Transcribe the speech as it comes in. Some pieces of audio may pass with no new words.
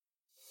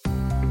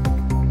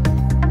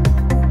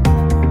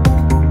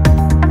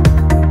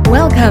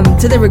Welcome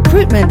to the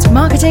Recruitment,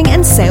 Marketing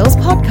and Sales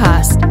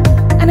Podcast.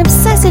 An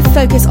obsessive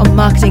focus on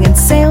marketing and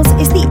sales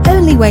is the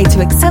only way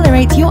to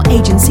accelerate your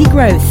agency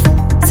growth.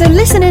 So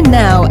listen in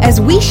now as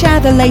we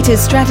share the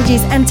latest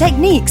strategies and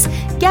techniques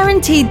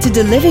guaranteed to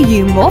deliver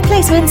you more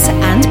placements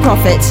and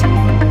profit.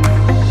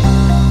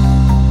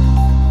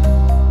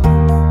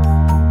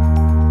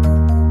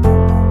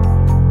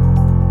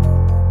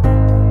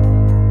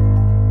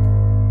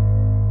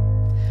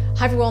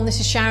 Hi everyone, this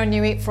is Sharon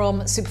Newitt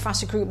from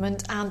Superfast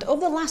Recruitment, and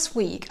over the last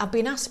week I've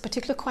been asked a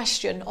particular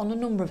question on a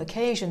number of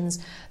occasions,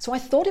 so I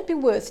thought it'd be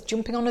worth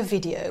jumping on a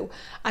video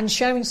and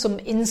sharing some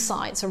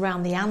insights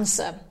around the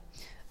answer.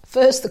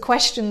 First, the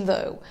question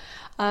though.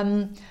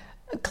 A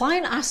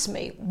client asked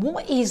me,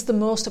 what is the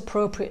most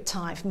appropriate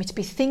time for me to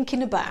be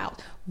thinking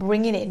about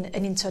bringing in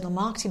an internal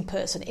marketing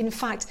person? In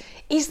fact,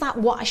 is that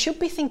what I should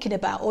be thinking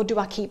about, or do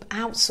I keep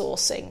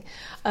outsourcing?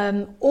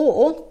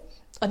 Or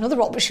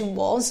another option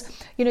was,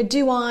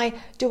 do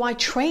I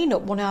train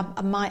up one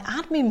of my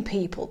admin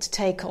people to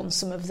take on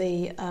some of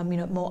the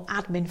more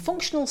admin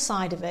functional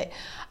side of it?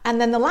 And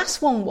then the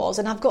last one was,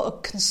 and I've got a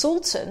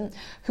consultant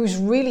who's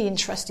really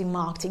interested in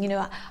marketing,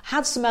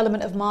 had some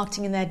element of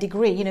marketing in their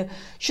degree,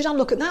 should I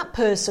look at that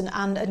person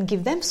and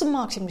give them some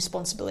marketing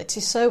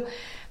responsibility? So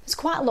there's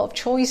quite a lot of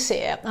choice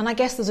here, and I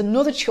guess there's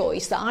another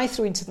choice that I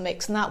threw into the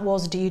mix, and that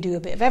was, do you do a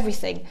bit of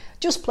everything?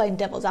 Just playing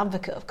devil's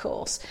advocate, of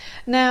course.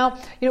 Now,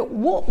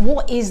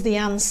 what is the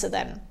answer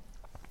then?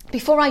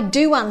 Before I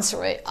do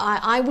answer it,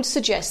 I would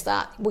suggest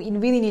that what you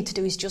really need to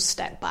do is just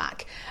step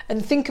back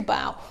and think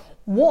about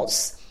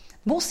what's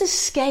the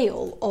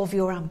scale of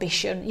your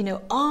ambition?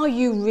 Are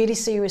you really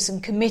serious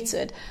and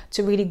committed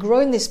to really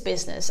growing this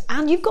business?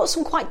 And you've got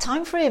some quite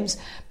time frames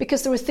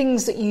because there are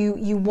things that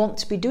you want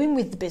to be doing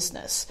with the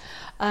business.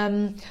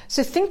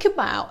 So think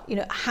about,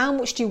 how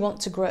much do you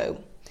want to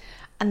grow?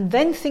 And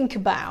then think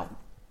about,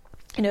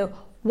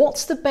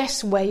 what's the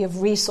best way of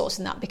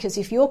resourcing that? Because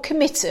if you're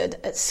committed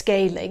at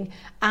scaling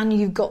and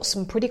you've got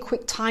some pretty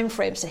quick time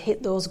frames to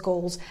hit those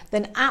goals,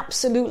 then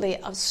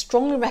absolutely, I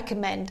strongly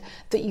recommend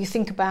that you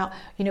think about,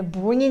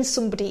 bringing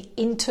somebody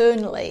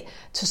internally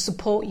to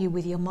support you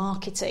with your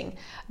marketing.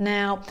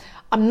 Now,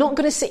 I'm not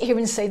going to sit here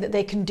and say that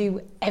they can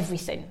do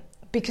everything,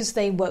 because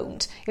they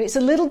won't. It's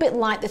a little bit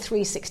like the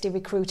 360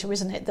 recruiter,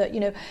 isn't it? That,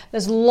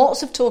 there's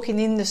lots of talk in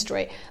the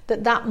industry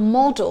that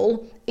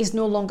model is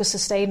no longer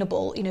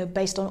sustainable,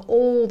 based on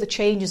all the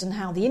changes and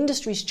how the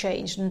industry's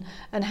changed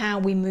and how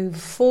we move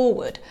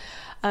forward.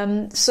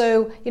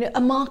 So,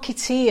 a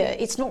marketeer,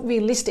 it's not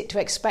realistic to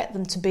expect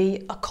them to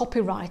be a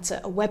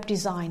copywriter, a web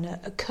designer,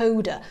 a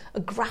coder,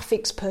 a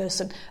graphics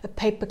person, a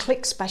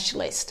pay-per-click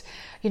specialist.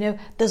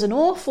 There's an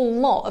awful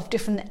lot of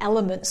different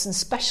elements and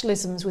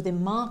specialisms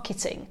within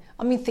marketing.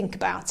 I mean, think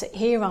about it.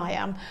 Here I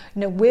am.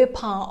 We're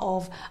part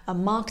of a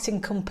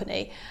marketing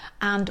company,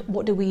 and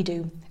what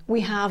do?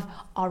 We have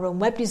our own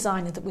web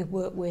designer that we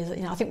work with.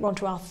 I think we're on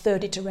to our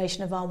third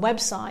iteration of our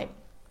website.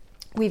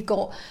 We've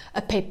got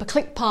a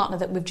pay-per-click partner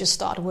that we've just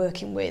started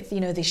working with,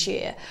 this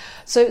year.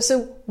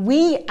 So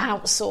we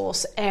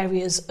outsource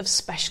areas of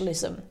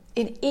specialism.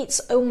 It's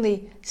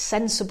only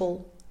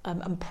sensible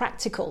and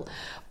practical.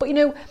 But,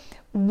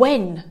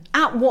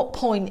 at what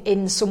point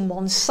in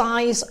someone's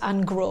size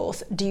and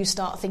growth do you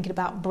start thinking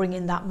about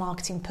bringing that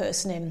marketing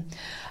person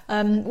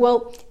in?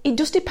 Well, it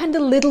does depend a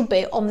little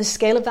bit on the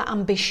scale of that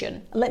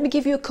ambition. Let me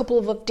give you a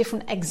couple of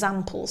different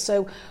examples.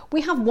 So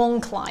we have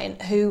one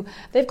client who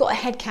they've got a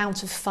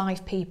headcount of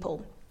 5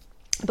 people,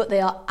 but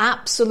they are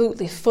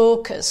absolutely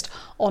focused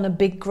on a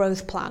big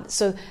growth plan.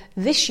 So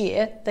this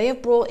year they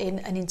have brought in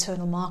an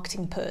internal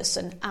marketing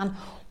person, and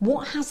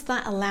what has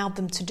that allowed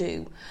them to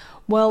do?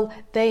 Well,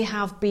 they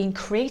have been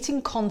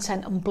creating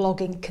content and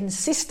blogging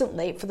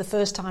consistently for the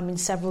first time in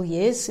several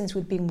years since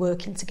we've been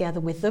working together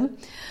with them.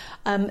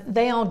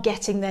 They are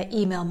getting their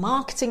email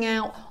marketing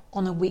out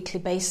on a weekly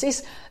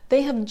basis.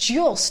 They have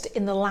just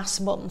in the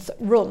last month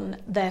run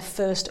their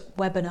first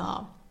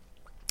webinar.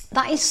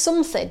 That is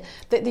something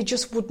that they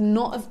just would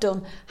not have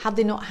done had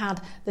they not had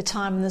the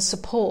time and the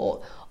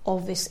support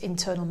of this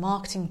internal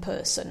marketing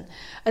person.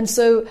 And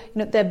so,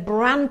 their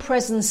brand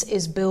presence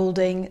is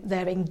building,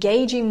 they're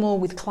engaging more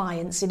with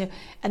clients, and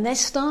they're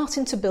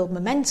starting to build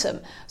momentum.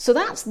 So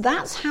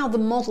that's how the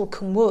model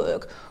can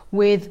work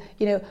with,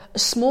 a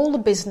smaller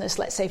business,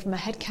 let's say from a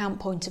headcount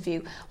point of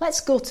view.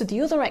 Let's go to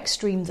the other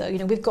extreme though.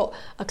 We've got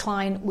a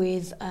client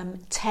with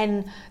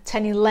 10,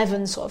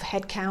 11 sort of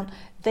headcount.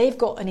 They've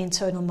got an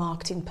internal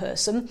marketing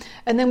person.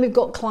 And then we've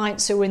got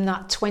clients who are in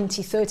that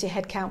 20, 30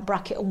 headcount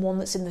bracket and one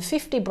that's in the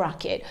 50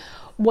 bracket,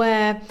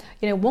 where,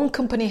 one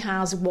company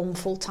has one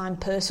full-time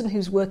person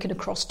who's working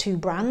across 2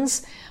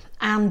 brands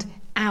and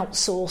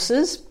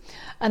outsources.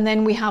 And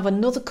then we have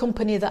another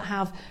company that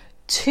have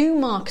 2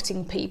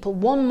 marketing people,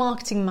 1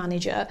 marketing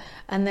manager,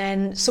 and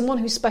then someone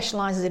who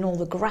specializes in all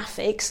the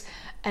graphics.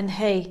 And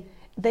hey,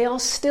 they are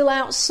still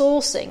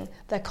outsourcing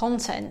their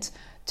content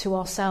to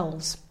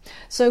ourselves.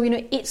 So,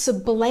 it's a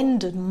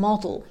blended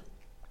model.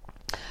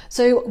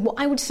 So what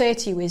I would say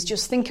to you is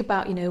just think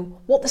about,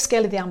 what the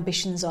scale of the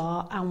ambitions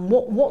are and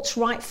what's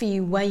right for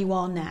you where you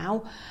are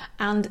now,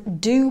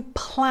 and do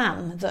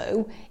plan,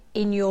 though,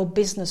 in your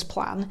business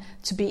plan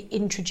to be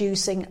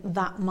introducing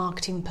that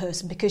marketing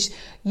person, because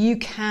you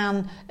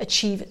can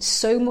achieve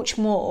so much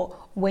more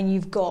when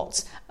you've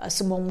got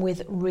someone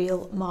with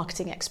real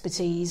marketing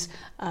expertise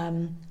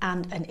and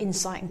an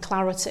insight and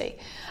clarity.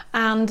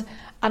 And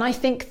I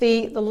think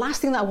the last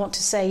thing that I want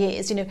to say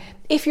is,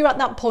 if you're at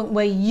that point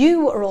where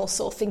you are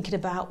also thinking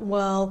about,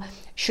 well,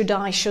 should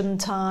I,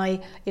 shouldn't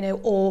I,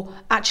 or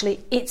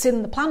actually it's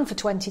in the plan for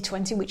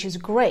 2020, which is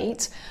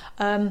great,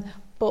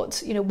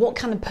 but what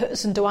kind of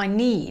person do I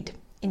need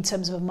in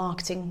terms of a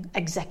marketing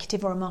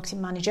executive or a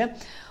marketing manager?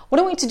 What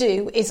I want you to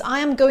do is I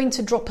am going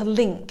to drop a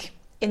link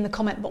in the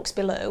comment box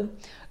below.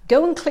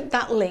 Go and click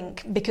that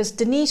link, because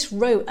Denise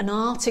wrote an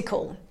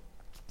article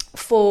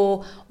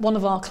for one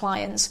of our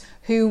clients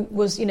who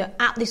was,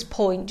 at this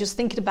point just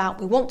thinking about,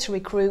 we want to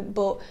recruit,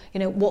 but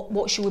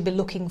what should we be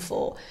looking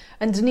for?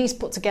 And Denise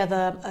put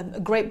together a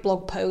great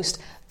blog post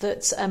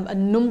that a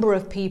number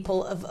of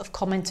people have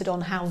commented on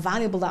how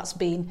valuable that's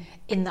been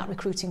in that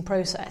recruiting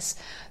process.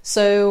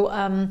 So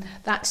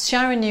that's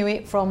Sharon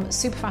Newitt from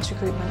Superfast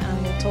Recruitment,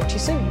 and we'll talk to you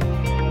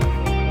soon.